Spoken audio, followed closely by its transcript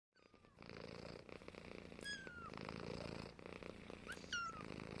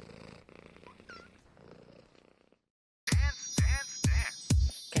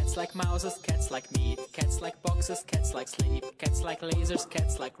Cats like mouses, cats like meat. Cats like boxes, cats like sleep. Cats like lasers,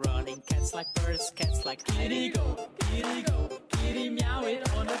 cats like running. Cats like birds, cats like kitty go, kitty meow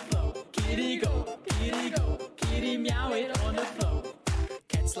it on the floor. Kitty go, kitty meow it on the floor.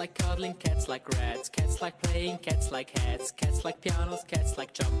 Cats like cuddling, cats like rats. Cats like playing, cats like hats. Cats like pianos, cats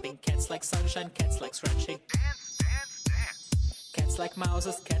like jumping. Cats like sunshine, cats like stretching. Dance, dance, dance. Cats like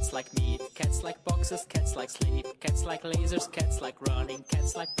mouses, cats like meat. Cats like boxes, cats like sleep. Cats like lasers, cats like running.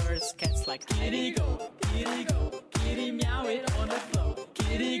 Cats like birds, cats like kitty go, kitty meow it on the floor.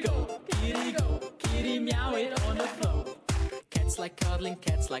 Kitty go, kitty meow it on the floor. Cats like cuddling,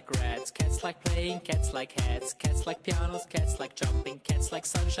 cats like rats. Cats like playing, cats like hats. Cats like pianos, cats like jumping. Cats like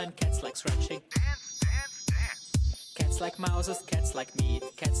sunshine, cats like stretching. Dance, dance, dance. Cats like mouses, cats like meat.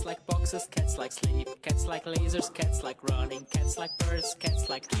 Cats like boxes, cats like sleep. Cats like lasers, cats like running. Cats like birds, cats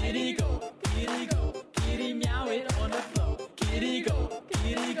like kitty go, kitty meow it on the floor. Kitty go,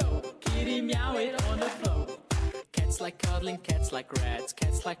 kitty meow it on the floor. Cats like cuddling, cats like rats.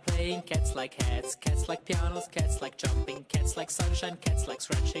 Cats like playing, cats like hats. Cats like pianos, cats like jumping. Cats like sunshine, cats like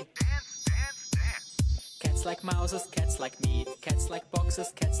stretching. Dance, dance, dance. Cats like mouses, cats like meat. Cats like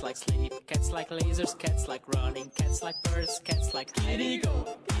boxes, cats like sleep. Cats like lasers, cats like running. Cats like birds, cats like kitty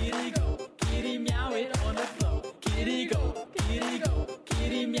go, kitty meow it on the floor. Kitty go,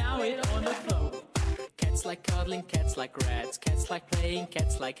 kitty meow it on the floor. Cats like cuddling, cats like rats. Cats like playing,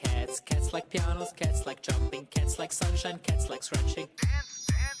 cats like hats. Cats like pianos, cats like jumping. Cats like sunshine, cats like stretching. Dance,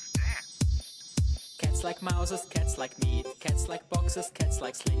 dance, dance. Cats like mouses, cats like meat. Cats like boxes, cats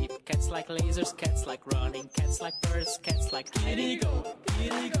like sleep. Cats like lasers, cats like running. Cats like birds, cats like kitty go,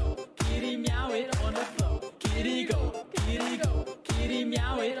 kitty meow it on the floor. Kitty go, kitty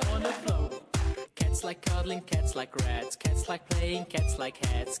meow it on the floor. Cats like cuddling, cats like rats. Cats like playing, cats like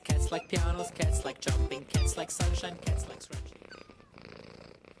hats. Cats like pianos, cats like jumping. Cats like sunshine, cats like stretching.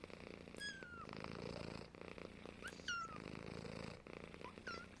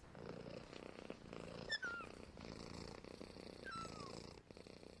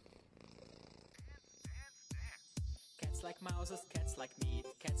 Cats like mouses, cats like meat.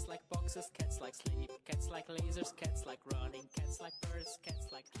 Cats like boxes, cats like sleep. Cats like lasers, cats like running. Cats like birds, cats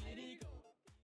like kitty go.